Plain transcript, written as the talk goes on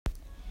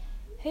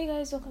Hey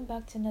guys, welcome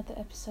back to another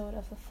episode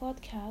of the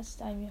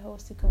podcast. I'm your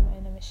host,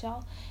 Igoma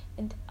Michelle,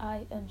 and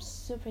I am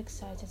super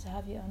excited to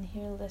have you on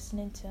here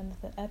listening to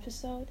another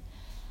episode.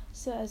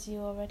 So, as you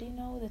already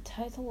know, the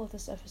title of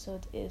this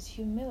episode is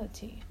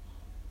Humility,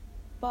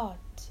 but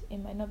it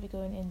might not be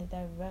going in the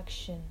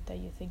direction that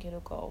you think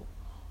it'll go.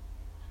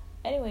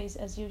 Anyways,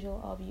 as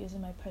usual, I'll be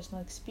using my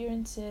personal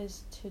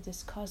experiences to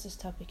discuss this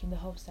topic in the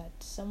hopes that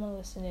someone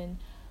listening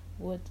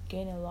would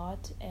gain a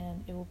lot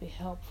and it will be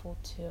helpful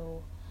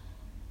to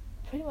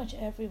pretty much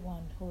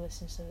everyone who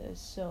listens to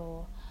this.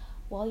 So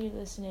while you're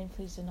listening,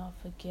 please do not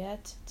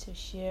forget to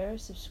share,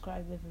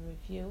 subscribe, leave a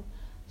review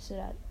so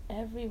that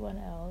everyone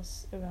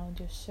else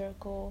around your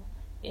circle,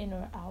 in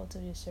or out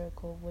of your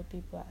circle, would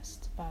be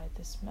blessed by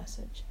this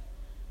message.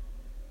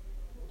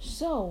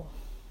 So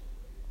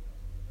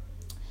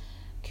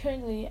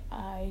currently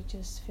I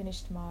just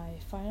finished my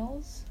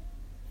finals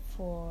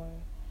for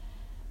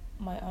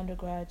my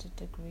undergraduate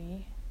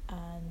degree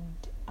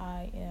and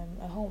I am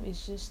at home.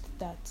 It's just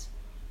that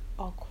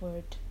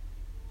awkward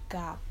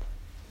gap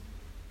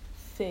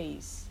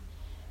phase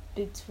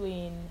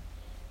between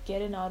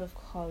getting out of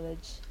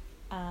college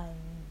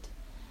and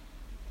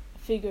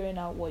figuring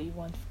out what you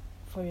want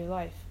for your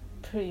life,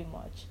 pretty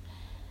much.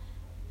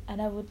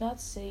 And I would not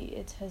say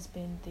it has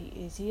been the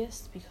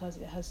easiest, because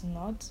it has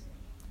not.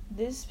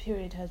 This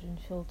period has been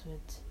filled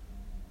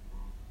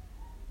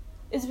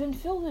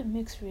with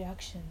mixed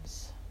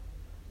reactions,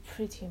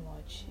 pretty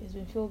much. It's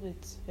been filled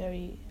with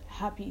very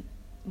happy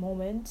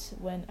moment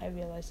when I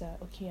realized that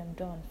okay, I'm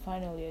done.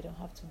 Finally, I don't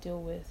have to deal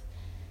with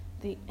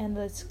the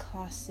endless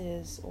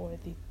classes or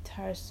the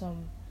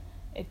tiresome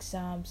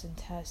exams and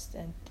tests.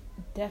 And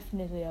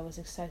definitely I was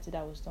excited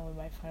I was done with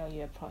my final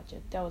year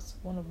project. That was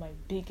one of my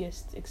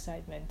biggest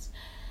excitements.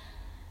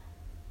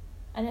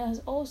 And it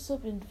has also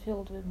been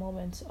filled with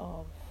moments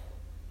of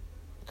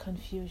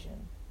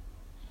confusion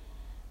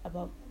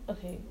about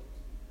okay,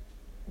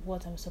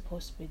 what I'm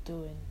supposed to be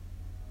doing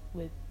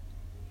with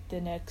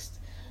the next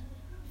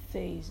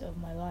phase of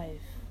my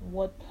life.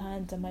 What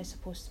plans am I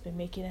supposed to be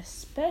making,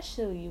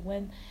 especially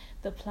when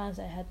the plans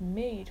I had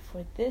made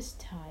for this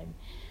time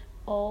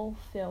all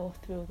fell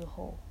through the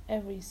hole.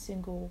 Every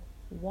single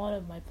one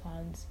of my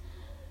plans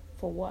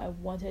for what I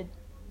wanted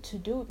to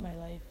do with my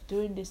life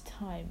during this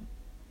time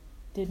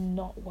did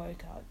not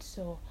work out.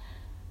 So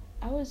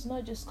I was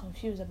not just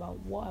confused about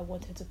what I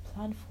wanted to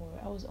plan for,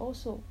 I was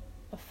also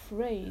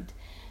afraid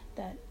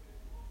that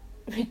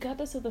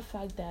regardless of the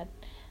fact that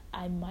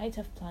I might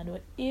have planned,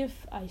 or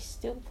if I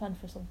still plan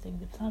for something,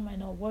 the plan might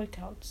not work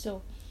out.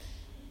 So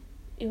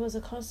it was a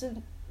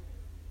constant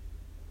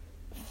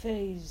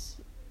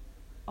phase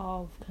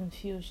of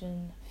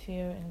confusion,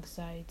 fear,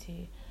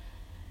 anxiety,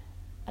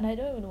 and I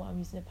don't even know why I'm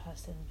using the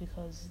past tense,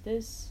 because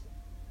this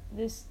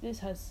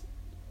has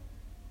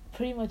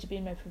pretty much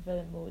been my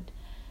prevalent mode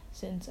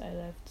since I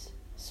left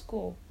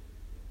school.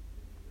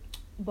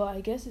 But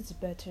I guess it's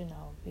better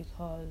now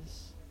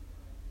because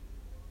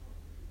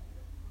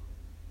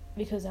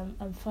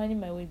I'm finding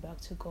my way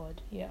back to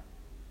God. Yeah.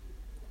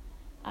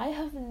 I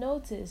have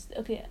noticed,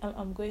 okay,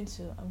 I'm going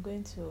to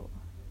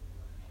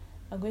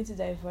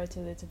divert a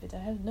little bit. I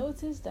have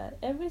noticed that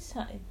every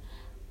time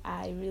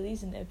I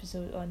release an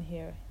episode on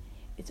here,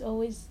 it's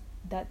always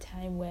that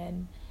time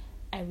when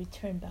I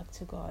return back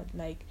to God.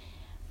 Like,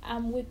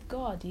 I'm with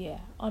God, yeah,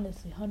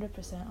 honestly,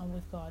 100% I'm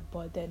with God,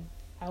 but then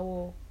I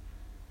will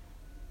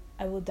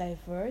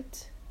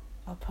divert.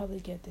 I'll probably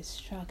get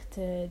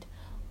distracted,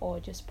 or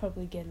just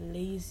probably get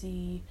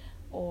lazy,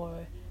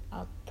 or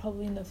I'll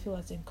probably not feel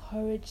as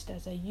encouraged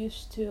as I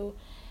used to.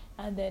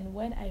 And then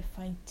when I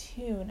fine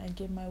tune and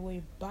get my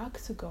way back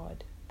to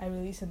God, I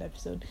release an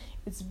episode.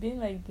 It's been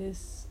like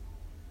this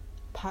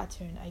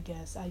pattern, I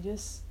guess. I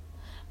just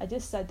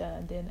sat down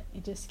and then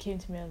it just came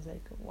to me. I was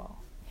like, wow,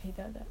 hey,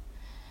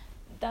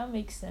 that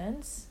makes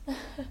sense.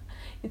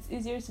 It's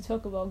easier to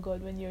talk about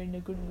God when you're in a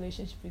good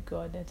relationship with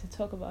God than to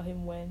talk about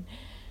Him when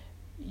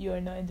you're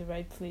not in the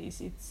right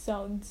place. It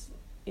sounds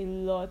a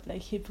lot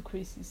like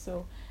hypocrisy.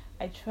 So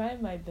I try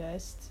my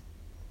best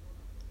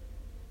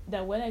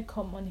that when I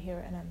come on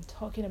here and I'm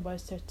talking about a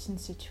certain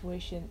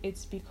situation,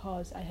 it's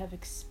because I have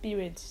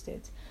experienced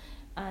it.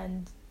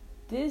 And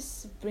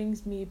this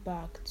brings me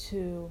back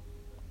to,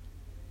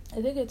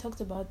 I think I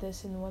talked about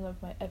this in one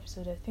of my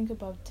episodes. I think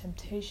about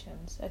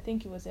temptations. I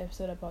think it was the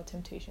episode about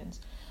temptations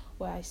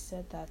where I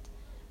said that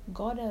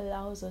God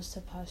allows us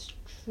to pass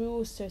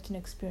through certain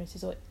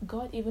experiences, or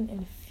God even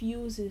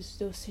infuses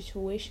those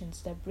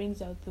situations that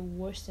brings out the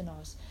worst in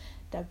us,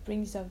 that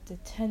brings out the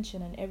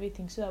tension and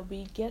everything, so that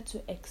we get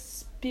to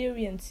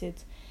experience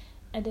it.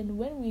 And then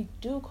when we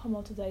do come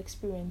out of that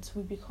experience,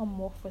 we become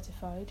more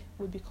fortified,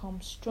 we become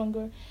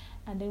stronger,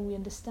 and then we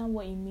understand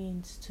what it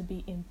means to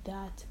be in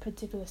that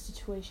particular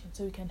situation,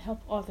 so we can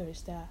help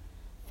others that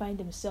find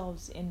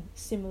themselves in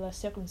similar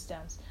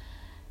circumstance.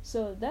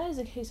 So that is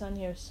the case on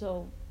here.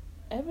 So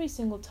every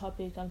single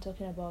topic I'm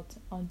talking about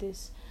on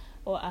this,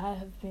 or I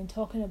have been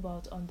talking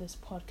about on this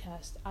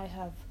podcast, I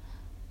have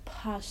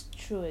passed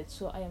through it.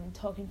 So I am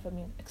talking from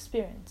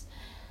experience.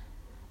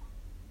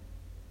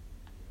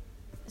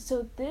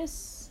 So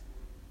this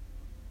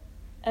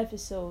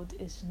episode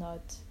is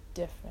not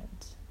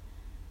different.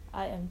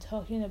 I am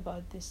talking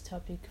about this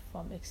topic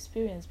from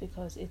experience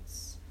because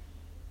it's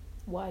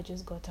what I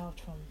just got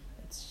out from.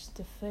 It's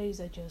the phase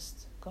I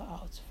just got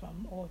out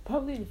from, or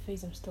probably the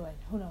phase I'm still in.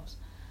 Who knows?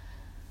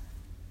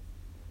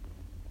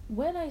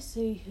 When I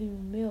say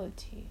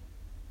humility,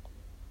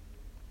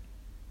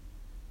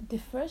 the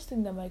first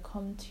thing that might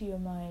come to your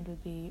mind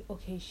would be,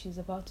 okay, she's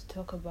about to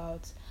talk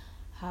about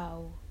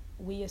how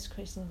we as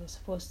Christians are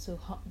supposed to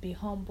be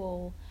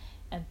humble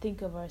and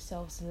think of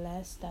ourselves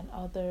less than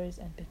others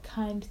and be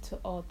kind to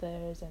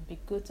others and be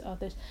good to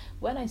others.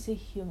 When I say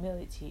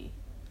humility,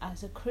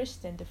 as a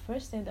Christian, the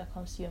first thing that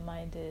comes to your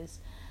mind is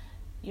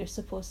you're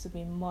supposed to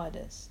be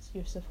modest.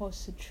 You're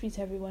supposed to treat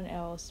everyone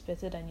else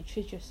better than you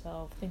treat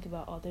yourself. Think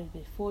about others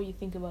before you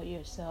think about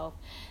yourself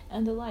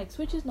and the likes,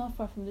 which is not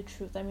far from the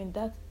truth. I mean,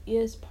 that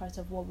is part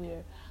of what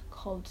we're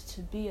called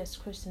to be as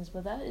Christians,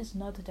 but that is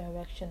not the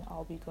direction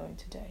I'll be going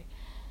today.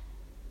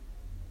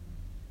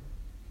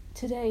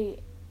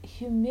 Today,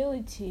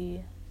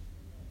 humility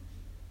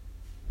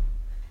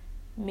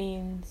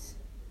means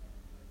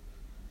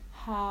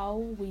how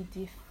we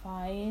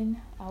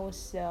define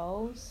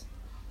ourselves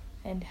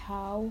and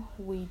how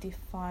we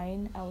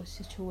define our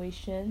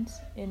situations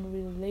in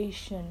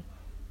relation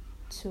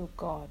to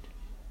God.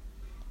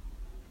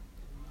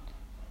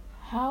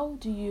 How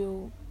do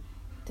you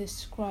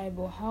describe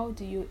or how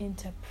do you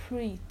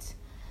interpret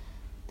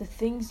the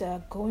things that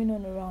are going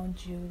on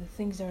around you, the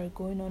things that are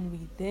going on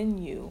within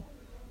you,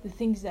 the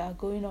things that are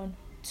going on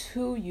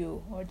to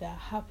you or that are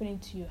happening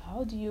to you?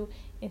 How do you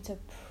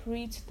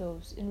interpret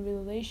those in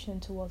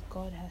relation to what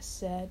God has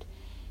said,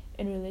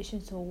 in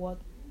relation to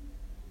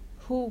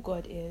who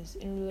God is,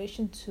 in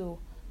relation to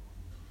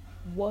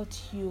what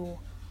you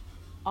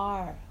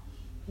are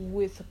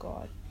with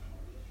God?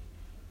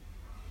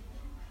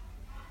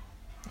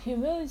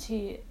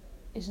 Humility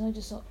is not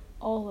just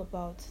all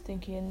about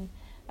thinking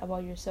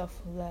about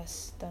yourself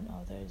less than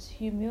others.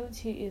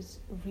 Humility is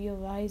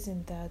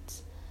realizing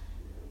that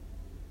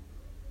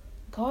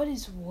God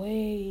is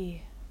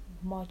way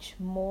much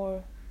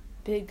more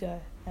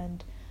bigger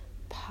and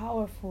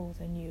powerful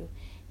than you.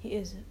 He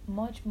is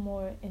much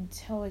more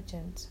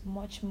intelligent,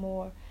 much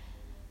more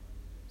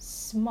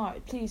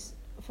smart. Please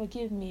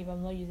forgive me if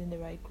I'm not using the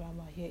right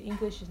grammar here.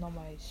 English is not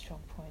my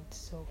strong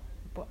point,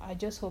 but I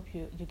just hope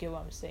you get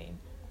what I'm saying.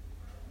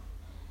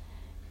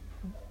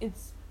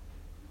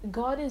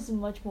 God is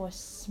much more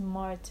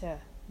smarter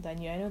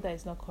than you. I know that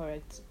is not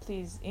correct.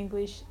 Please,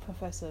 English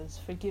professors,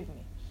 forgive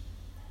me.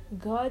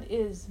 God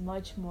is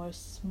much more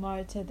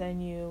smarter than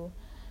you.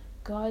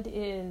 God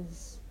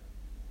is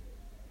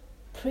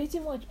pretty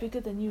much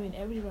bigger than you in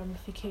every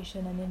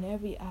ramification and in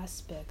every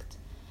aspect.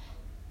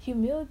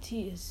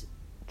 Humility is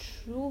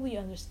truly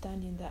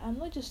understanding that. I'm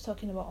not just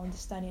talking about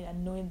understanding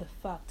and knowing the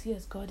fact.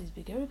 Yes, God is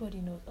big. Everybody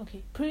knows.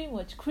 Okay, pretty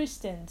much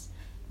Christians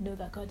know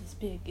that God is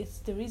big. It's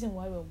the reason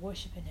why we're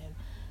worshiping Him.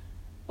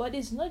 But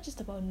it's not just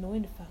about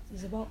knowing the fact.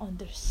 It's about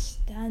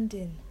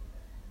understanding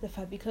the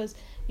fact, because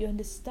your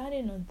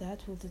understanding on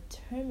that will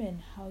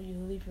determine how you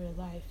live your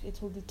life.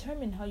 It will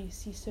determine how you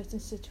see certain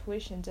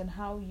situations and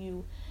how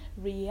you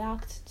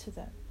react to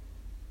them.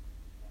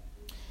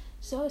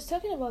 So I was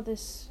talking about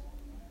this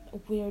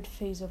weird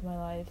phase of my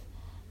life,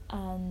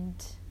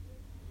 and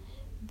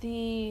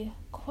the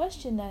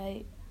question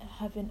I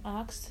have been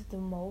asked the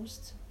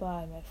most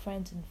by my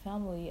friends and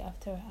family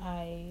after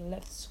I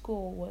left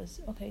school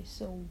was, okay,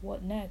 so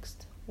what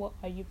next? What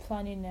are you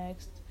planning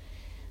next?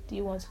 Do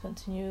you want to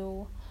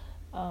continue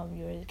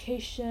your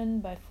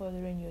education by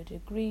furthering your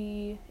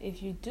degree?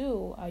 If you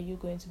do, are you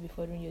going to be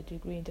furthering your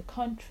degree in the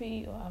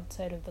country or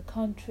outside of the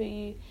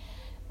country?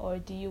 Or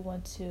do you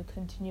want to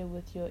continue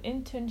with your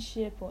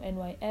internship or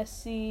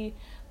NYSC?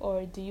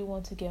 Or do you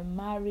want to get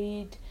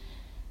married?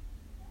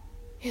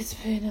 It's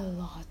been a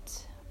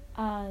lot.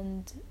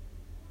 And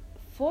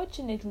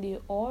fortunately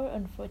or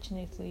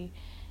unfortunately,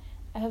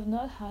 I have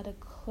not had a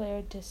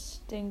clear,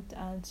 distinct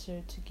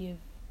answer to give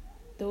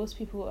those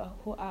people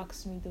who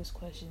ask me those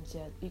questions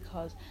yet,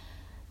 because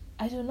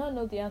I do not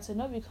know the answer.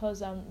 Not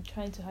because I'm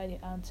trying to hide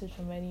the answers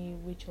from any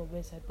which or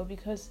which side, but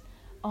because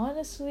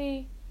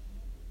honestly,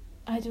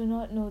 I do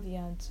not know the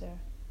answer.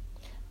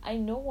 I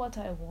know what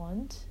I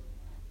want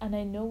and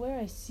I know where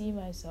I see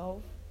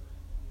myself,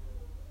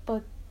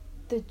 but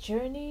the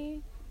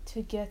journey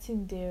to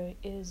getting there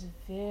is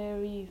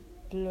very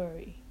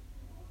blurry.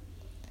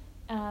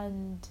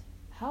 And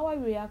how I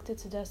reacted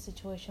to that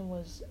situation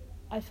was,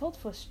 I felt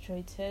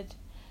frustrated,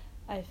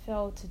 I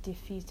felt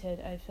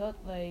defeated, I felt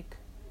like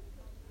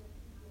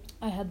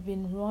I had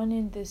been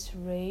running this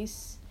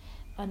race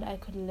and I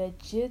could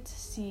legit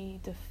see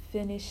the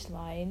finish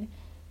line,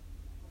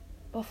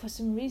 but for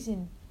some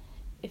reason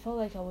it felt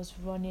like I was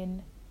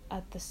running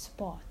at the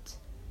spot.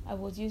 I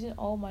was using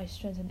all my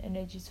strength and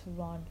energy to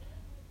run,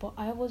 but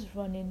I was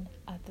running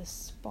at the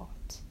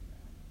spot.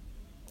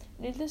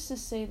 Needless to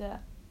say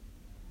that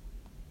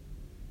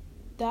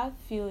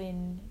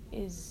feeling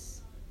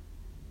it's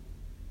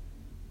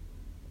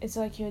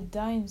like you're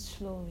dying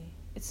slowly.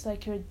 It's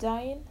like you're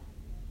dying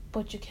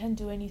but you can't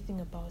do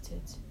anything about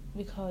it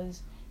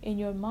because in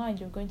your mind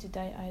you're going to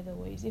die either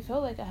ways. It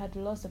felt like I had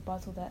lost a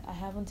battle that I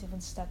haven't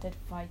even started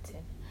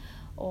fighting,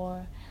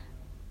 or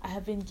I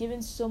have been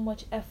given so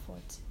much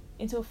effort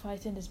into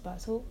fighting this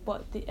battle,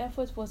 but the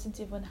effort wasn't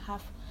even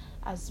half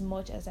as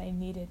much as I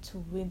needed to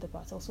win the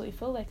battle. So it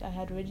felt like I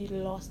had already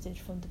lost it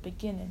from the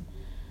beginning.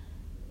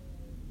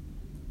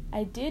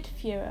 I did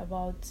fear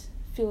about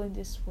feeling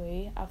this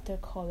way after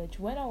college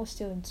when I was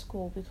still in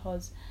school,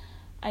 because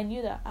I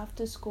knew that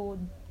after school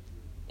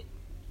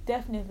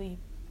definitely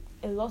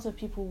a lot of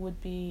people would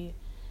be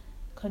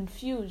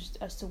confused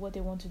as to what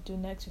they want to do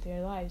next with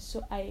their lives.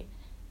 So I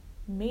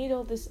made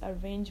all these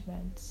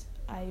arrangements,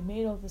 I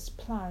made all these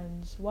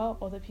plans while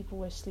other people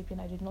were sleeping.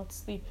 I did not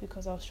sleep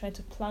because I was trying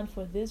to plan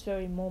for this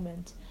very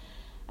moment.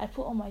 I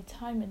put all my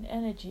time and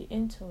energy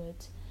into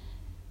it,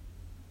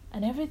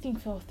 and everything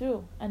fell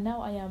through, and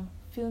now I am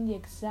feeling the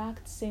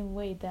exact same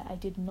way that I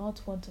did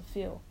not want to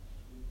feel.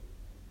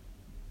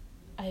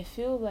 I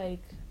feel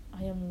like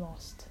I am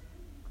lost,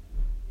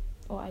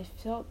 or I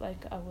felt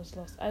like I was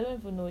lost. I don't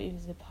even know if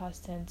it's the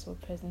past tense or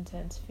present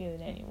tense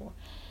feeling anymore.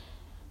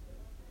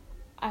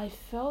 I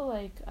felt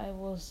like I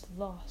was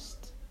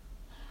lost,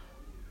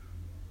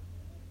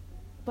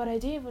 but I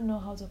didn't even know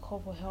how to call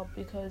for help,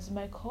 because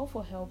my call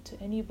for help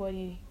to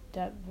anybody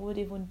that would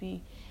even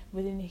be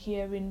within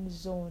hearing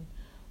zone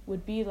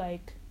would be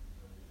like,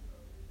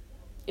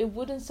 it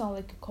wouldn't sound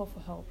like a call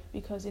for help,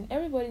 because in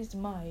everybody's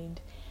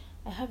mind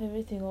I have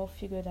everything all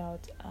figured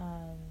out,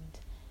 and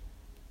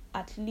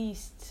at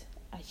least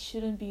I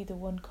shouldn't be the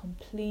one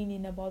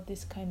complaining about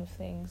this kind of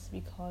things,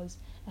 because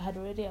I had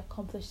already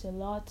accomplished a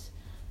lot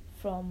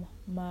from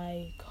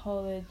my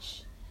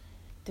college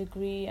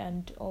degree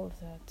and all of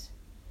that.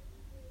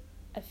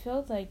 I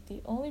felt like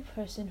the only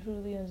person who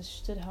really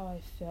understood how I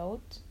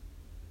felt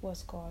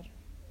was God.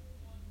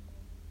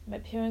 My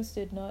parents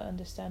did not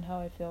understand how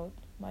I felt.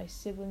 My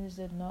siblings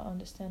did not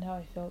understand how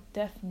I felt.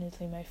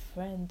 Definitely my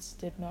friends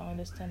did not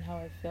understand how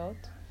I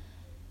felt.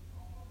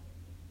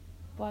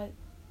 But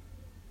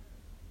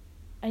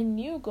I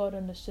knew God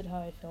understood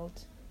how I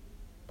felt.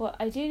 But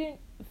I didn't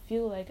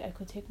feel like I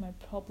could take my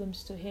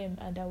problems to Him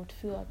and I would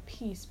feel at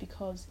peace,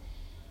 because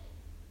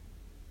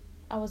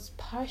I was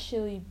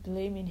partially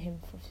blaming Him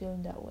for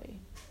feeling that way.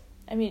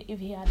 I mean, if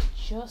He had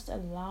just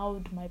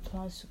allowed my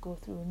plans to go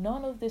through,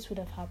 none of this would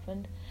have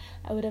happened.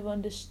 I would have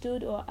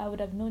understood, or I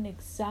would have known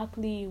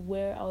exactly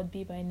where I would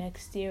be by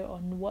next year, or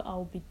what I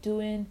would be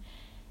doing.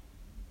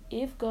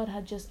 If God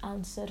had just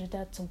answered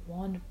that to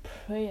one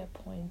prayer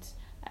point,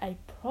 I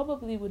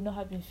probably would not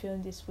have been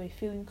feeling this way,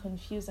 feeling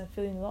confused and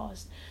feeling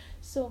lost.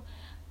 So,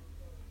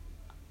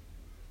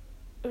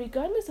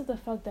 regardless of the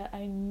fact that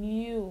I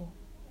knew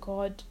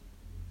God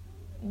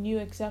knew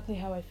exactly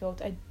how I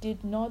felt, I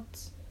did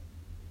not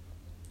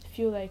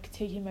feel like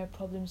taking my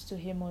problems to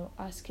Him or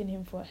asking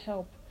Him for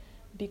help,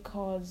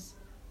 because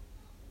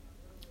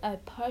I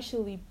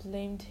partially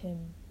blamed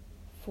Him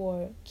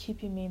for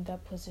keeping me in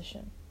that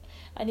position.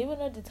 And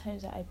even at the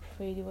times that I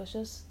prayed, it was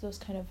just those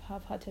kind of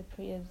half-hearted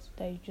prayers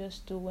that you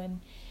just do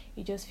when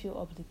you just feel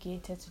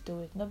obligated to do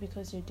it, not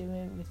because you're doing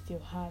it with your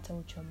heart and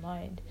with your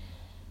mind.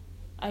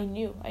 I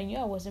knew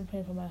I wasn't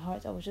praying from my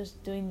heart. I was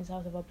just doing this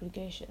out of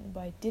obligation,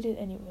 but I did it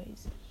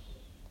anyways.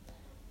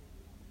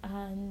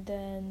 And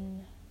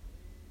then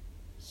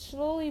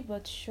slowly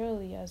but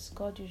surely, as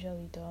God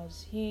usually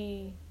does,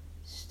 He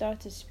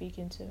started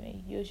speaking to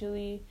me,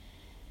 usually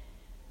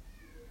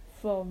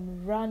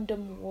from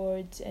random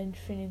words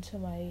entering into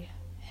my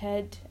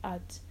head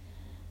at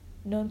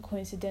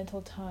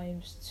non-coincidental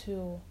times,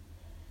 to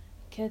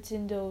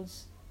getting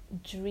those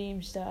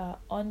dreams that are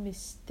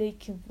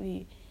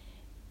unmistakably,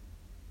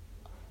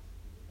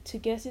 to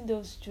getting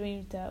those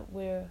dreams that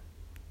were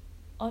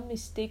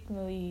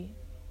unmistakably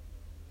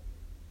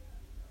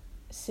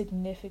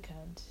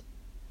significant.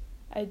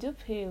 I do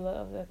pay a lot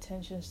of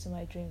attention to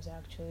my dreams,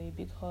 actually,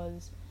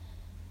 because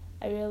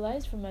I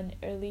realized from an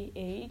early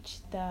age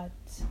that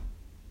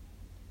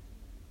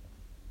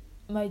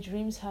my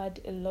dreams had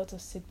a lot of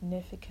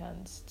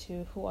significance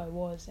to who I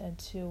was and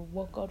to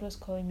what God was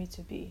calling me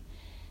to be.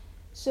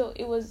 So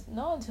it was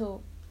not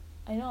until,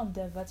 I know I'm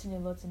diverting a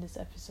lot in this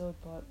episode,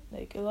 but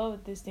like a lot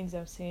of these things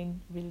I'm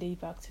saying relate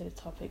back to the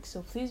topic,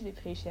 so please be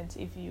patient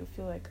if you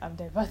feel like I'm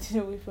diverting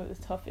away from the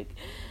topic.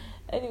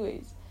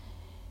 Anyways,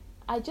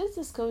 I just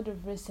discovered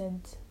of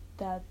recent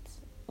that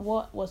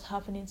what was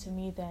happening to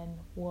me then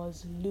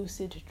was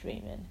lucid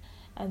dreaming,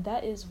 and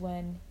that is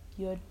when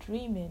you're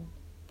dreaming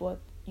but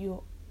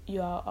you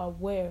are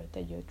aware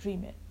that you're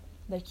dreaming.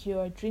 Like, you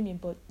are dreaming,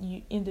 but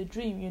you, in the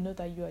dream, you know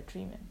that you are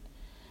dreaming.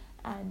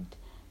 And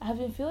I've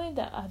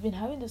been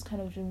having those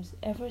kind of dreams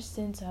ever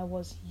since I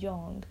was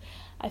young.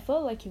 I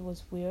felt like it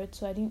was weird,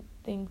 so I didn't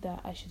think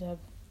that I should have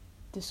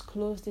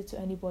disclosed it to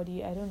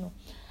anybody. I don't know.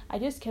 I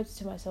just kept it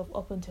to myself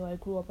up until I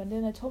grew up, and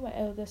then I told my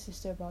elder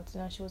sister about it,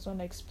 and she was the one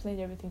that explained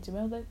everything to me.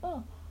 I was like,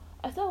 oh,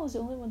 I thought I was the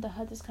only one that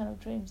had this kind of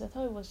dreams. I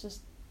thought it was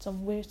just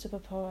some weird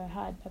superpower I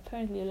had.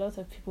 Apparently, a lot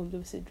of people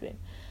lucid dream.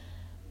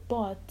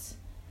 But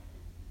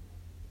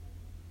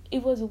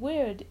it was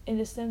weird in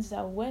the sense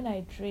that when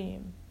I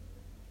dream,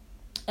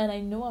 and I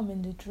know I'm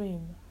in the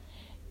dream.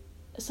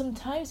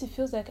 Sometimes it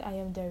feels like I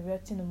am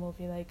directing a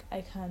movie. Like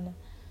I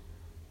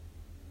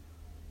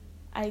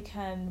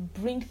can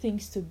bring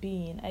things to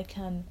being. I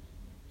can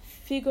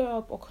figure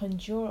up or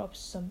conjure up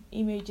some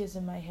images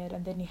in my head,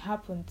 and then it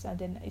happens, and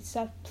then it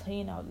starts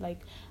playing out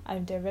like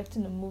I'm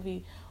directing a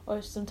movie.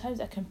 Or sometimes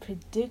I can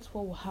predict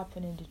what will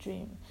happen in the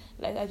dream.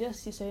 Like I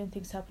just see certain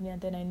things happening,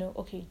 and then I know,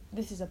 okay,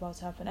 this is about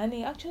to happen, and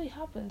it actually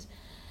happens.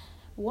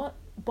 One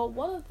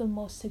of the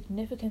most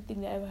significant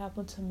thing that ever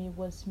happened to me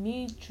was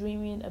me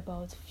dreaming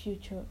about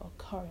future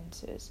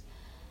occurrences.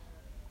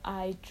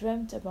 I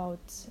dreamt about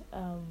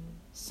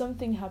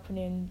something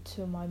happening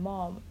to my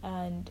mom,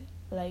 and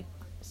like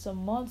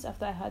some months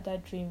after I had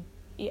that dream,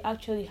 it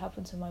actually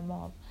happened to my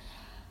mom.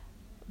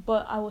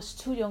 But I was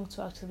too young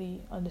to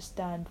actually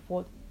understand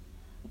what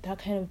that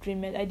kind of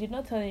dream meant. I did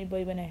not tell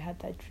anybody when I had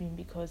that dream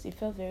because it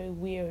felt very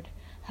weird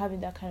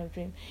having that kind of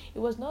dream. It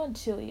was not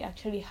until it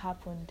actually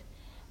happened,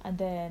 and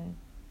then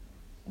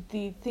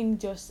the thing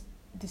just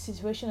the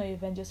situation or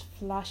event just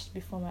flashed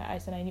before my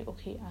eyes, and I knew,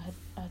 okay,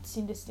 I had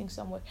seen this thing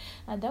somewhere.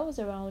 And that was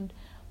around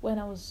when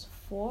I was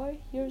 4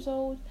 years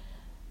old.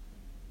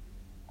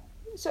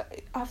 So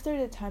after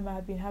the time, I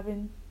had been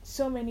having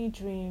so many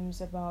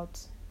dreams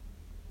about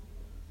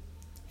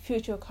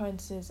future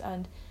occurrences,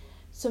 and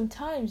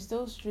sometimes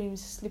those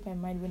dreams slip my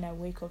mind when I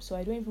wake up, so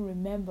I don't even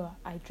remember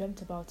I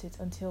dreamt about it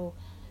until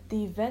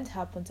the event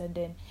happens, and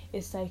then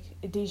it's like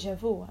a deja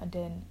vu, and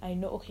then I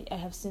know, okay, I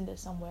have seen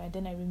this somewhere, and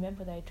then I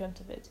remember that I dreamt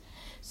of it.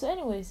 So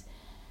anyways,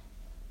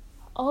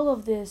 all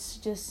of this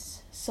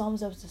just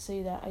sums up to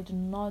say that I do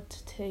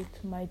not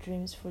take my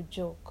dreams for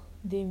joke.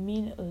 They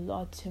mean a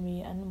lot to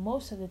me, and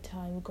most of the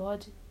time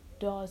God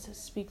does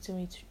speak to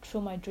me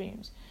through my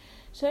dreams.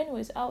 So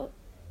anyways,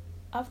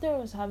 after I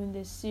was having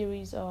this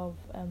series of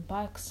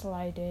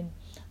backsliding,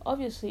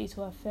 obviously it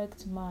will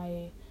affect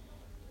my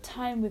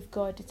time with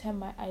God, the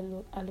time I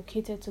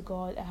allocated to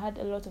God. I had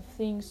a lot of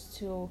things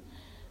to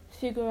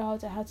figure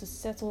out. I had to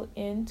settle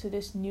into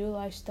this new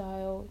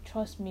lifestyle.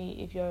 Trust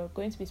me, if you're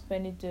going to be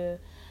spending the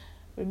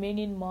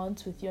remaining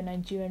months with your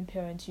Nigerian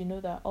parents, you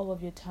know that all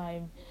of your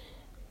time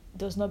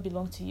does not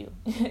belong to you.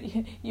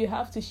 You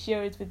have to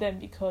share it with them,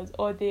 because,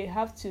 or they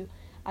have to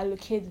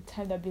allocate the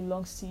time that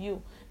belongs to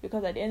you,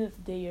 because at the end of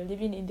the day you're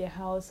living in their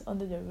house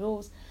under their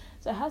rules.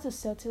 So I had to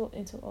settle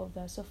into all of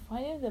that. So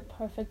finding the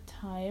perfect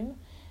time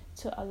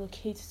to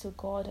allocate to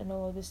God and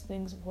all of these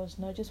things was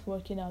not just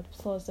working out,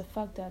 plus the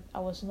fact that I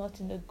was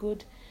not in a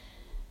good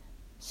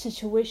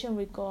situation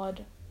with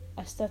God.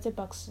 I started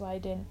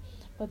backsliding,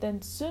 but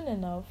then soon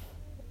enough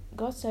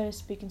God started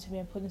speaking to me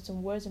and putting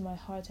some words in my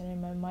heart and in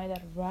my mind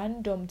at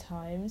random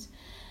times,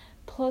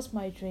 plus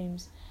my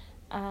dreams.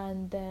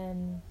 And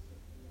then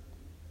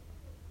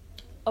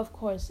of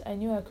course I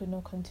knew I could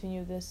not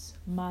continue this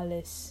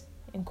malice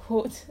in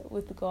quote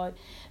with God.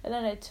 And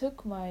then I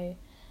took my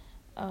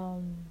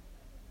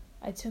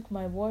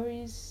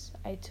worries,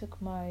 I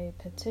took my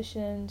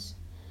petitions,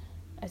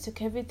 I took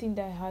everything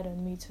that I had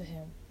on me to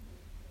Him.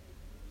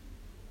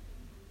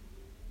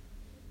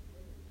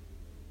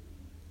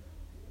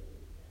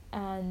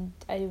 And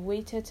I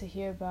waited to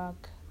hear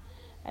back.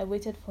 I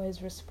waited for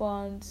His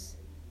response,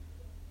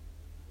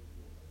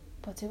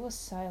 but it was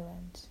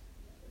silent.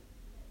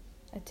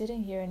 I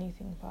didn't hear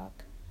anything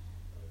back.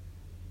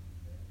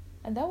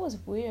 And that was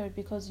weird,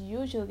 because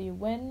usually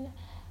when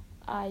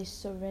I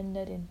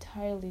surrendered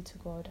entirely to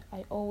God,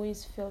 I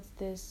always felt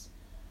this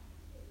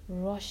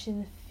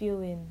rushing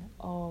feeling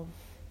of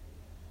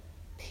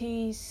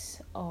peace,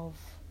 of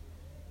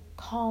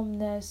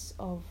calmness,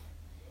 of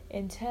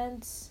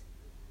intense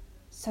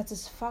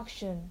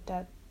satisfaction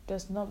that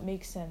does not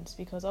make sense,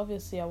 because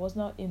obviously I was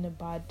not in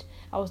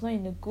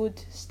a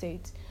good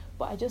state,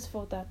 but I just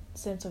felt that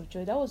sense of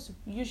joy. That was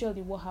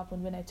usually what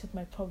happened when I took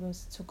my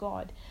problems to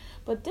God.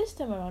 But this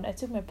time around, I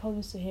took my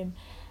problems to Him,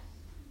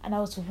 and I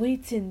was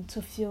waiting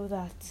to feel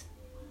that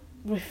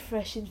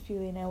refreshing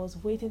feeling. I was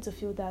waiting to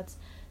feel that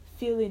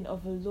feeling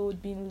of a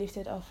load being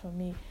lifted off from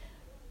me.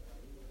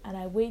 And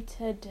I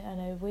waited,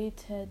 and I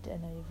waited,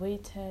 and I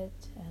waited,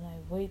 and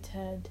I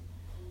waited,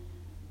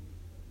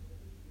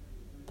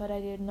 but I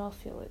did not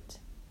feel it.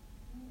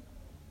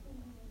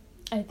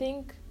 I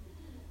think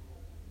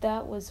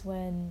that was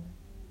when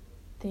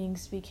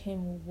things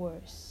became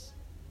worse.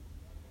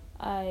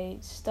 I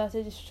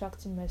started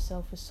distracting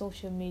myself with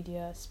social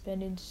media,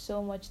 spending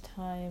so much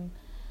time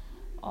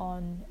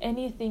on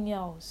anything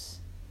else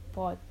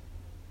but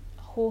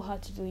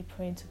wholeheartedly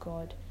praying to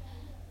God.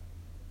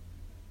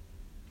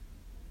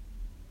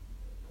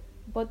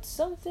 But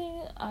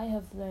something I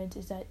have learned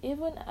is that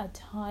even at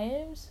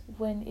times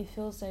when it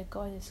feels like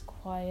God is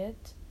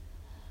quiet,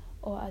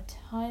 or at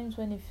times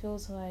when it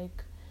feels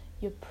like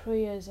your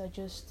prayers are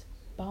just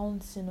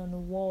bouncing on the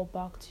wall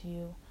back to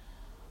you,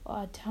 or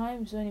at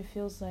times when it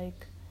feels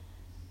like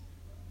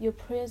your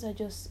prayers are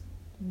just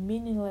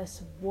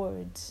meaningless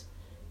words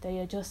that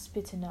you're just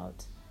spitting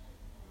out,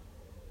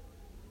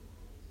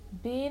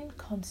 being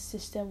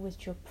consistent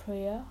with your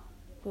prayer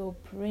will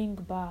bring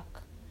back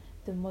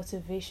the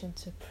motivation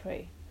to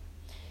pray.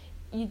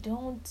 you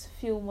don't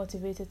feel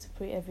motivated to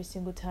pray every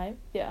single time.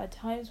 There are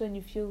times when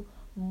you feel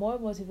more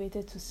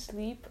motivated to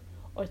sleep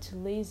or to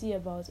lazy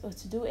about or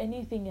to do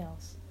anything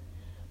else.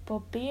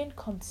 But being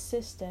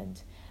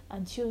consistent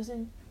and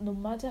choosing, no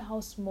matter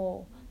how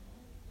small,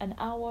 an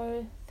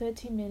hour,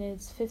 30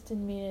 minutes,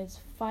 15 minutes,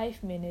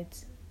 5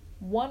 minutes,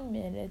 1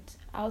 minute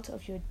out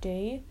of your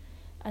day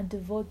and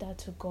devote that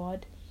to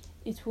God,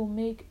 it will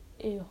make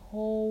a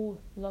whole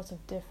lot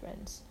of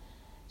difference.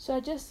 So I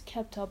just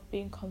kept up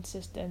being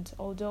consistent,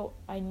 although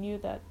I knew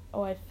that,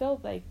 or I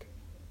felt like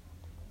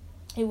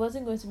it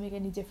wasn't going to make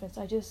any difference.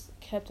 I just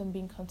kept on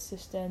being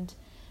consistent,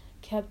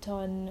 kept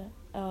on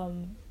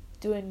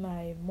doing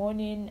my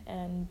morning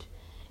and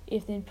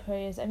evening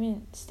prayers. I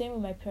mean, staying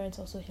with my parents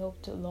also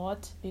helped a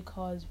lot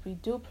because we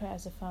do pray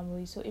as a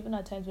family. So even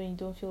at times when you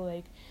don't feel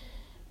like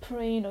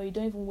praying or you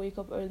don't even wake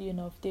up early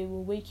enough, they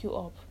will wake you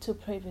up to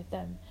pray with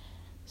them.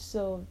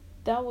 So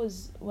that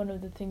was one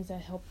of the things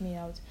that helped me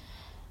out.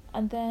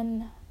 And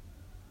then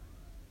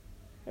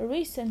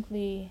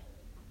recently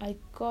I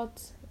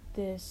got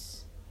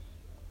this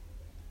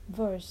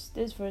verse.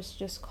 This verse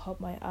just caught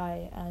my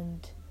eye,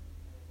 and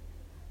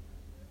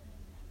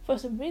for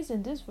some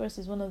reason this verse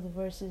is one of the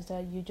verses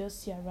that you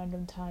just see at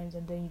random times,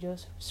 and then you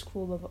just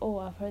scroll over, oh,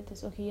 I've heard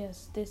this, okay,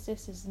 yes, this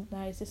is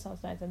nice, this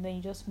sounds nice, and then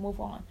you just move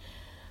on.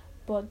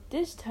 But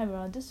this time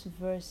around, this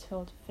verse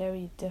felt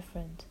very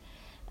different,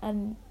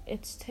 and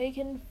it's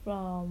taken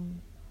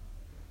from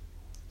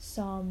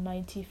Psalm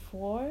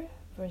 94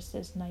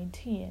 verses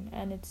 19,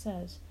 and it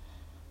says,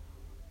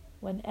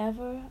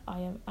 "Whenever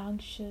I am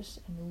anxious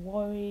and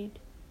worried,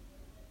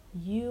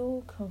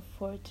 you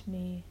comfort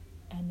me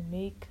and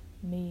make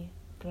me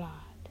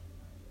glad."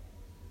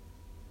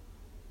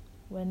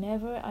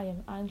 Whenever I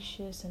am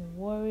anxious and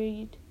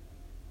worried,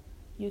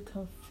 you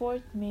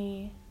comfort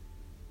me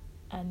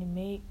and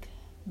make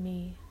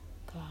me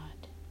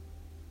glad.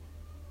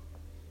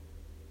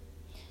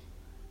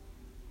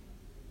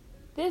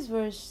 This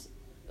verse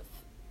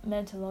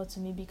meant a lot to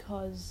me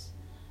because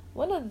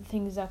one of the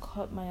things that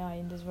caught my eye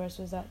in this verse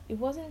was that it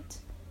wasn't,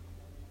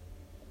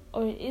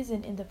 or it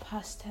isn't, in the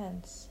past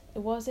tense. It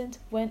wasn't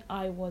when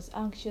I was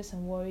anxious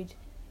and worried,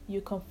 you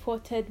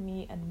comforted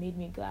me and made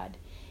me glad.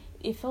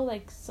 It felt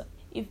like,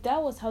 if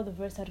that was how the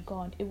verse had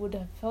gone, it would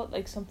have felt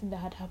like something that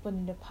had happened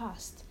in the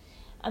past.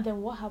 And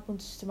then what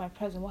happens to my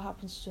present? What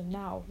happens to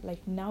now?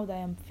 Like, now that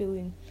I'm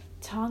feeling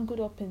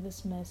tangled up in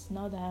this mess,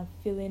 now that I'm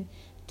feeling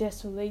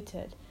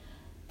desolated.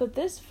 But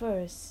this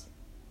verse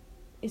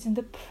is in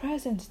the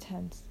present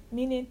tense,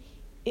 meaning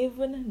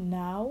even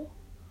now.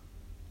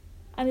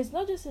 And it's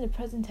not just in the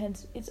present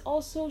tense, it's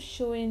also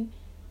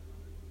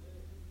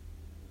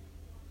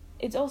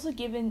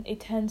giving a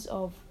tense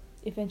of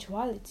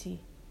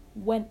eventuality,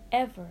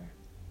 whenever,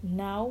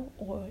 now,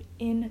 or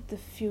in the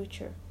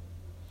future.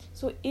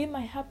 So it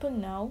might happen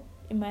now,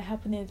 it might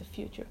happen in the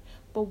future,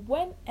 but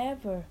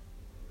whenever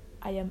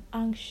I am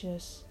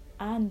anxious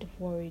and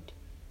worried,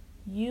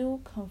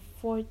 you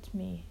comfort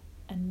me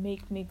and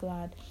make me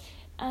glad.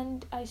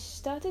 And I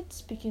started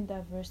speaking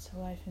that verse to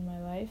life in my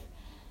life.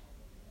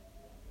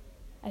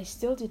 I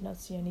still did not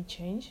see any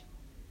change.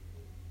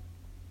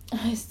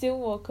 I still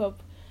woke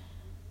up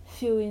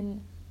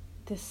feeling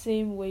the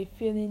same way,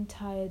 feeling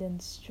tired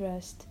and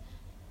stressed.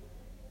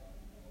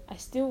 I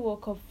still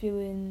woke up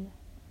feeling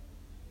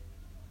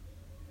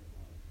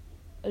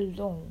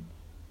alone.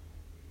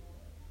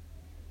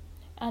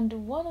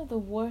 And one of the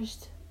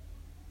worst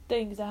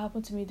things that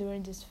happened to me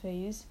during this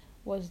phase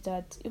was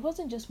that it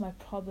wasn't just my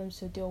problems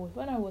to deal with.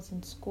 When I was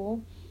in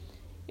school,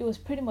 it was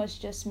pretty much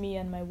just me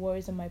and my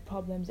worries and my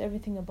problems,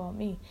 everything about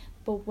me.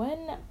 But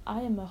when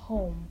I am at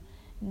home,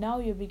 now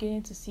you're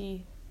beginning to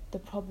see the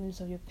problems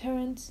of your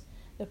parents,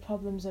 the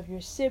problems of your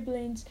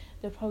siblings,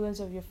 the problems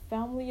of your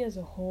family as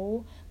a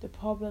whole, the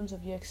problems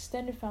of your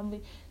extended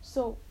family.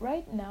 So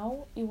right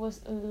now, it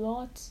is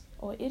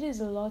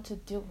a lot to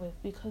deal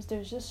with because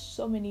there's just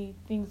so many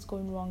things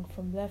going wrong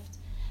from left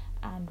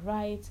and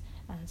right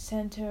and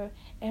center.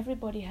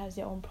 Everybody has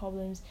their own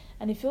problems,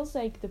 and it feels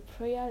like the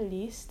prayer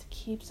list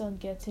keeps on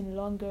getting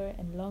longer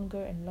and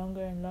longer and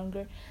longer and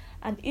longer.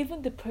 And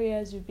even the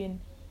prayer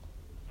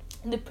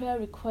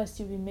requests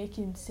you've been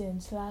making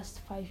since last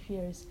 5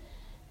 years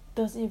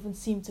doesn't even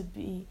seem to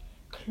be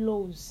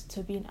close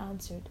to being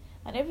answered,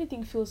 and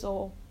everything feels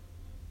all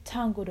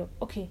tangled up.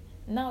 Okay,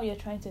 now you're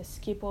trying to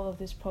escape all of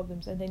these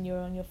problems, and then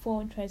you're on your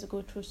phone trying to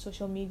go through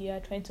social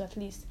media, trying to at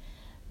least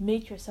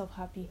make yourself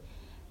happy.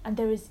 And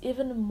there is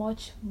even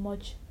much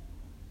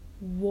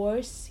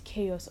worse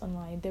chaos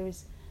online. There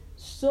is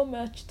so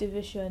much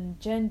division,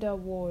 gender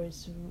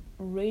wars,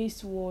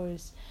 race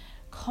wars,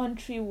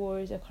 country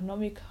wars,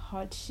 economic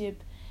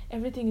hardship.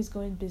 Everything is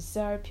going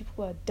bizarre.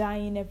 People are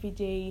dying every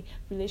day.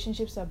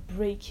 Relationships are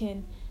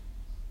breaking.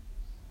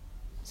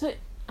 So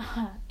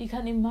you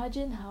can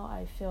imagine how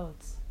I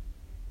felt.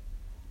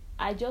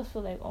 I just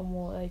feel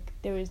like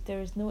there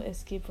is no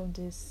escape from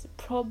this.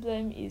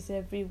 Problem is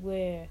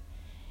everywhere.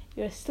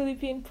 You're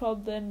sleeping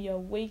problem, you're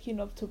waking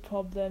up to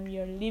problem,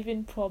 you're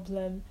living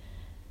problem.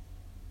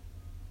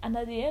 And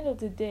at the end of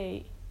the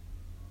day,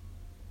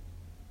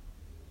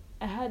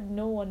 I had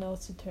no one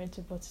else to turn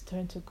to but to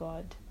turn to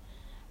God.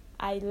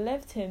 I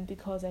left him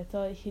because I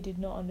thought he did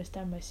not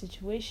understand my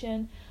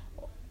situation,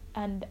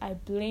 and I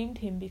blamed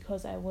him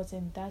because I was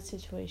in that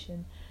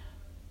situation.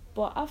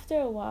 But after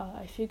a while,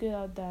 I figured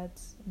out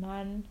that,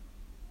 man,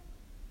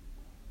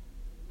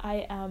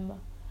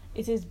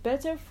 it is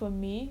better for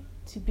me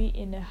to be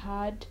in a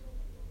hard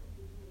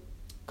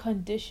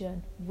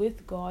condition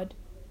with God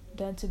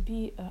than to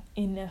be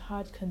in a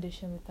hard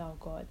condition without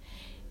God.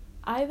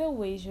 Either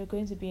ways, you're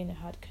going to be in a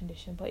hard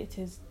condition, but it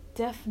is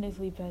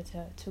definitely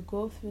better to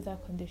go through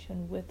that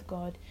condition with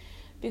God,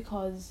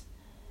 because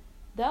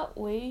that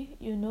way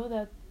you know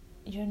that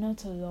you're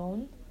not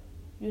alone.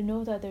 You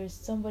know that there is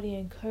somebody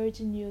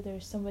encouraging you, there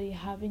is somebody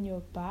having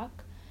your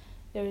back,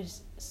 there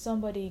is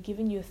somebody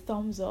giving you a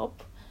thumbs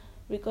up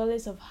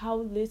regardless of how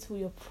little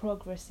your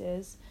progress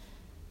is.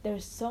 There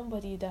is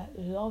somebody that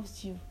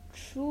loves you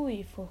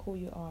truly for who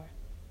you are.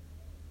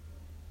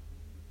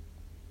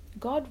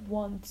 God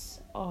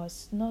wants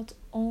us not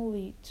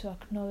only to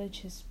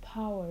acknowledge his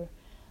power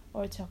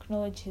or to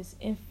acknowledge his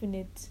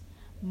infinite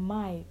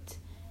might,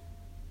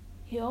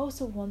 he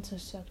also wants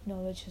us to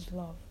acknowledge his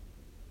love.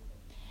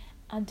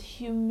 And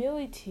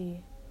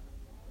humility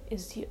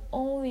is the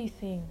only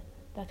thing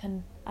that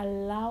can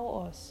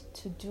allow us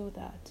to do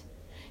that.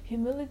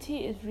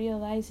 Humility is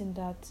realizing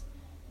that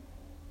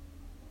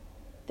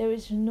there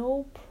is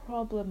no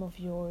problem of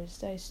yours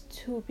that is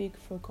too big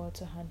for God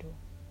to handle.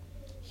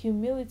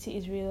 Humility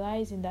is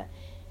realizing that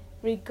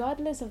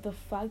regardless of the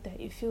fact that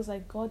it feels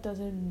like God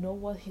doesn't know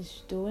what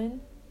he's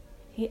doing,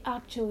 he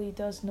actually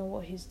does know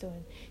what he's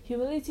doing.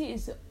 Humility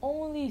is the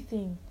only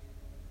thing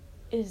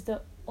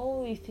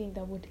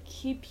that would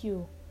keep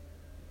you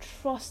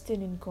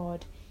trusting in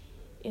God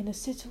in a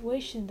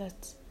situation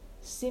that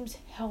seems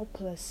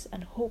helpless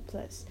and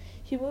hopeless.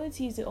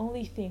 Humility is the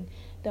only thing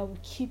that will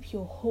keep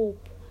your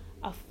hope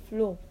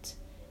afloat,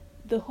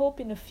 the hope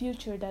in a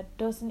future that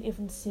doesn't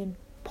even seem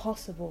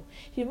possible.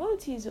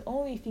 Humility is the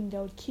only thing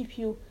that would keep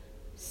you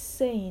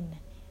sane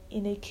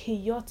in a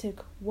chaotic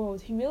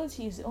world.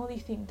 Humility is the only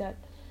thing that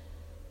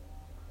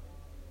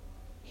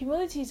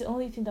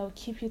will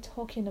keep you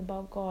talking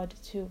about God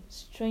to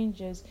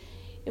strangers,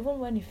 even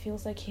when it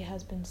feels like he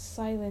has been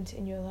silent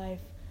in your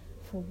life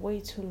for way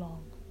too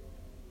long.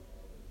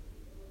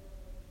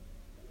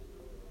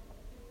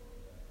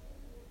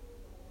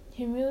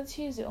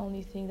 Humility is the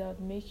only thing that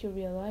would make you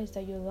realize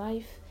that your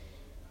life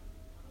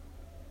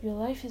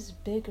is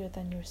bigger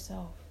than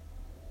yourself.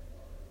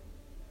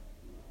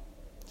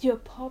 Your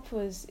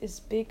purpose is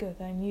bigger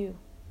than you.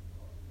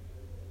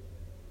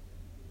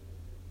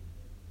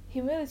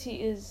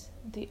 Humility is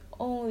the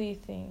only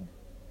thing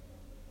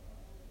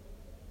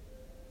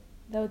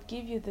that would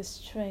give you the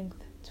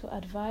strength to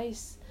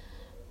advise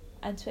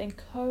and to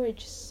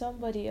encourage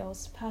somebody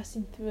else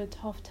passing through a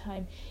tough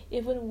time,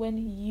 even when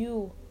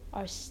you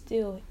are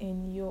still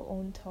in your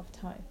own tough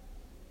time.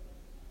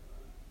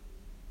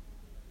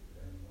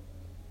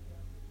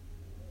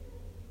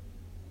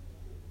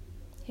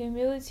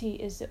 Humility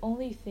is the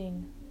only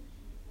thing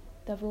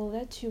that will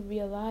let you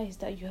realize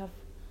that you have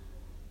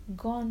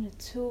gone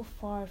too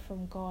far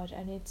from God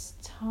and it's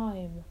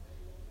time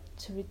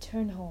to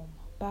return home,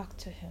 back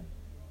to him.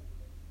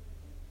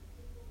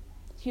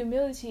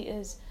 Humility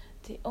is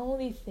the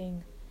only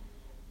thing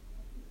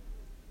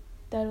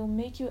that will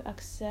make you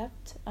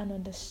accept and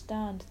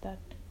understand that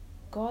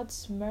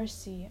God's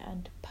mercy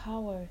and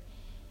power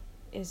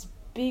is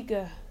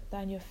bigger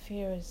than your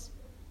fears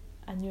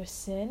and your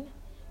sin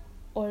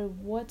or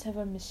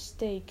whatever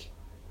mistake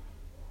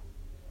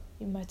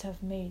you might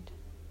have made.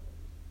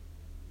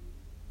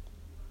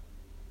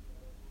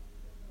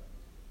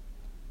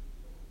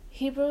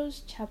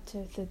 Hebrews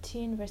chapter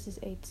 13 verses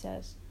 8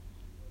 says,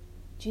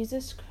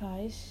 Jesus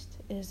Christ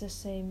is the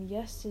same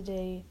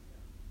yesterday,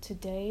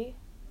 today,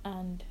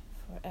 and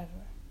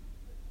forever.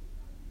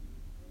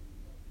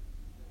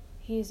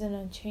 He is an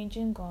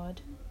unchanging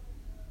God.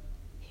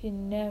 He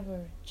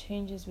never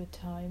changes with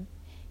time.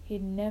 He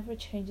never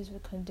changes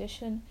with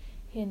condition.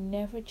 He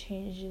never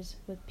changes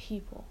with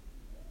people.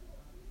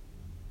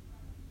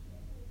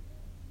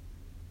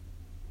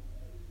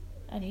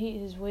 And he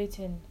is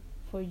waiting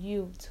for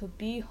you to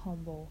be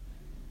humble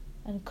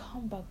and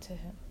come back to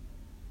him.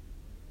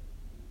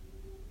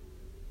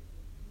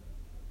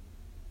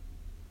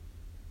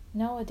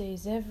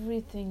 Nowadays,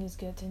 everything is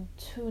getting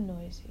too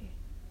noisy.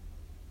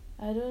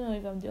 I don't know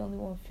if I'm the only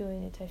one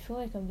feeling it. I feel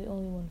like I'm the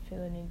only one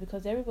feeling it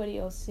because everybody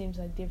else seems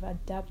like they've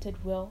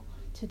adapted well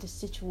to the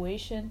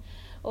situation.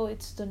 Oh,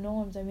 it's the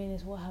norms. I mean,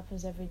 it's what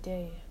happens every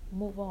day.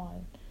 Move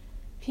on.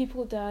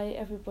 People die,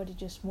 everybody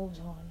just moves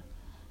on.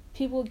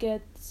 People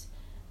get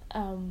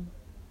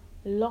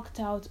locked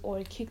out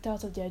or kicked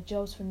out of their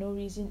jobs for no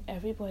reason,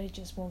 everybody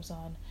just moves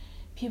on.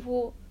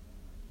 People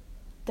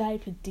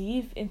dive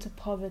deep into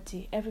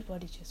poverty,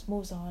 everybody just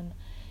moves on.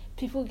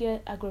 People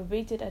get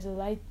aggravated at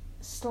the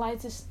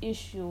slightest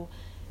issue,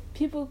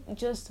 people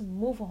just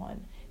move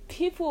on.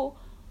 People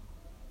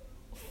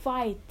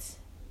fight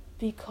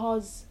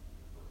because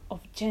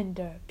of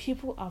gender.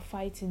 People are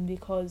fighting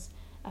because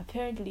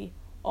apparently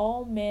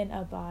all men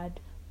are bad,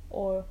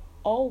 or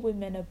all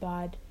women are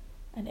bad,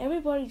 and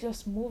everybody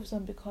just moves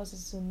on because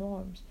it's the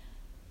norms.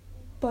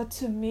 But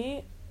to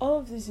me, all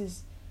of this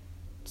is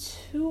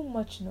too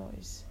much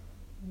noise,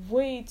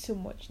 way too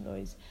much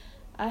noise.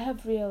 I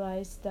have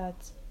realized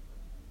that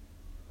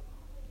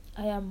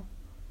I am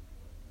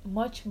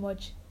much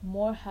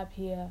more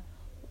happier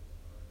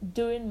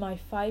during my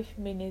 5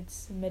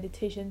 minutes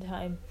meditation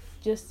time,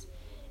 just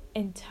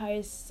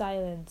entire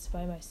silence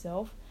by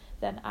myself,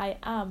 than I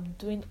am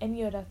doing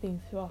any other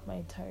thing throughout my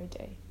entire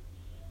day.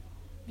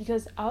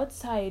 Because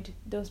outside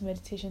those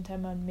meditation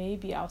time, and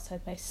maybe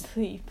outside my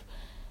sleep,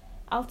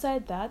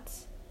 outside that,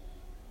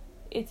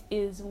 it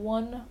is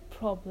one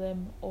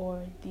problem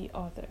or the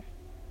other.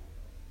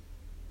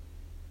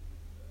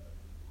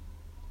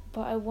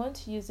 But I want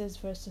to use this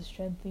verse to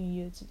strengthen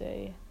you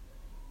today,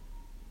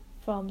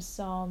 from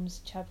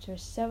Psalms chapter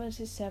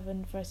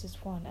 77 verses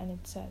 1, and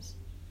it says,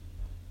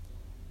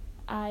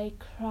 I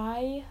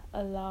cry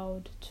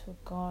aloud to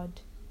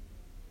God,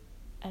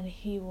 and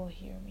He will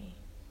hear me.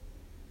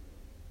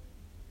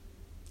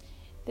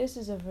 This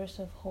is a verse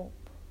of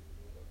hope.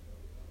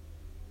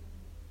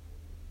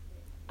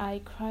 I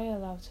cry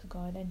aloud to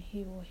God, and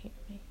He will hear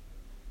me.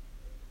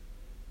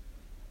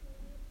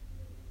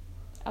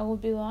 I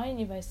would be lying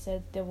if I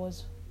said there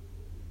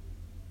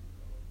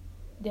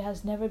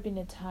has never been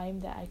a time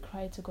that I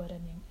cried to God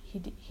and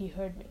He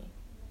heard me.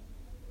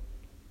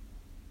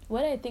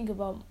 When I think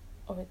about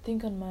or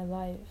think on my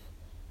life,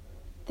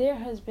 there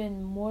has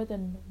been more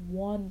than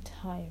one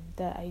time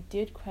that I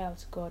did cry out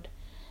to God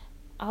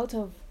out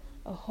of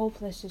a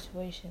hopeless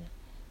situation,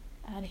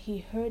 and He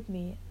heard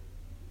me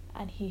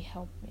and He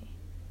helped me.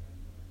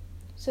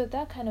 So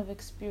that kind of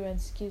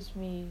experience gives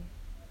me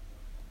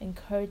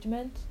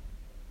encouragement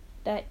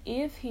that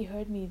if He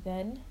heard me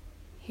then,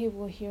 He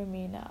will hear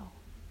me now.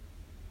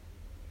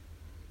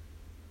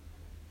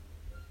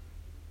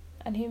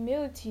 And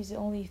humility is the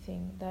only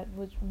thing that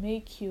would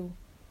make you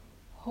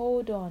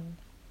hold on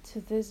to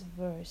this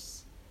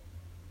verse,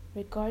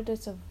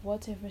 regardless of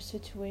whatever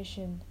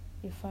situation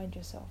you find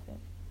yourself in.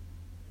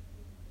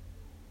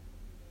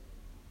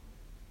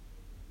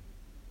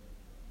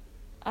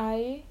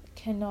 I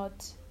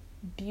cannot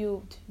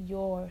build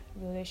your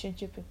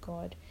relationship with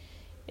God.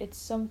 It's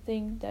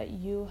something that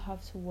you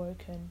have to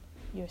work on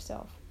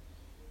yourself.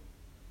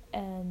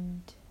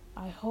 And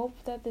I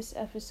hope that this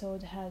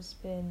episode has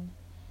been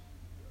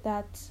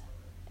that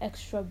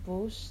extra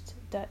boost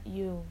that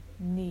you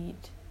need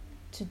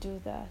to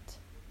do that.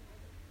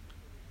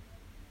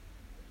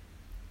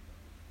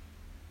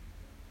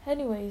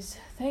 Anyways,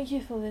 thank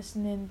you for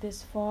listening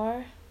this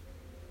far.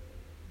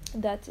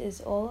 That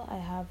is all I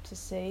have to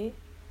say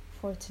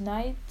for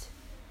tonight.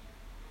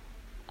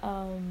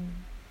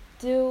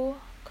 Do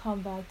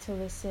come back to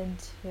listen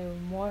to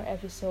more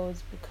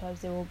episodes, because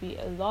there will be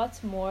a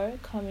lot more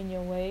coming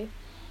your way.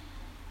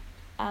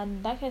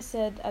 And like I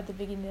said at the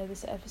beginning of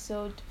this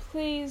episode,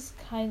 please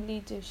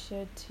kindly do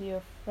share to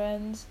your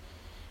friends,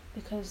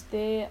 because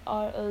there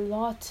are a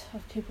lot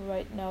of people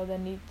right now that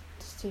need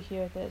to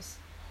hear this,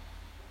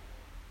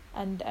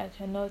 and I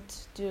cannot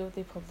do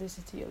the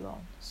publicity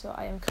alone. So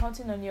I am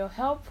counting on your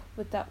help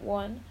with that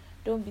one.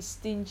 Don't be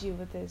stingy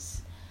with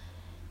this.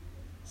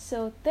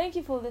 So thank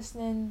you for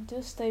listening.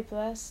 Do stay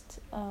blessed.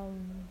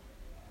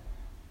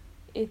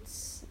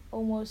 It's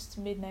almost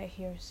midnight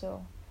here,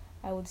 so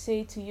I would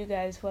say to you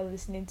guys who are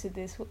listening to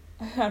this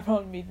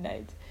around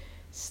midnight,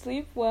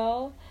 sleep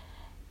well.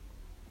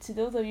 To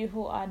those of you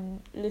who are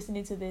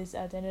listening to this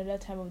at another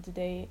time of the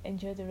day,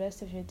 enjoy the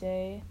rest of your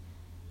day,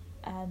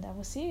 and I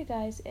will see you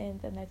guys in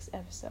the next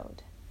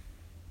episode.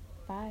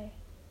 Bye.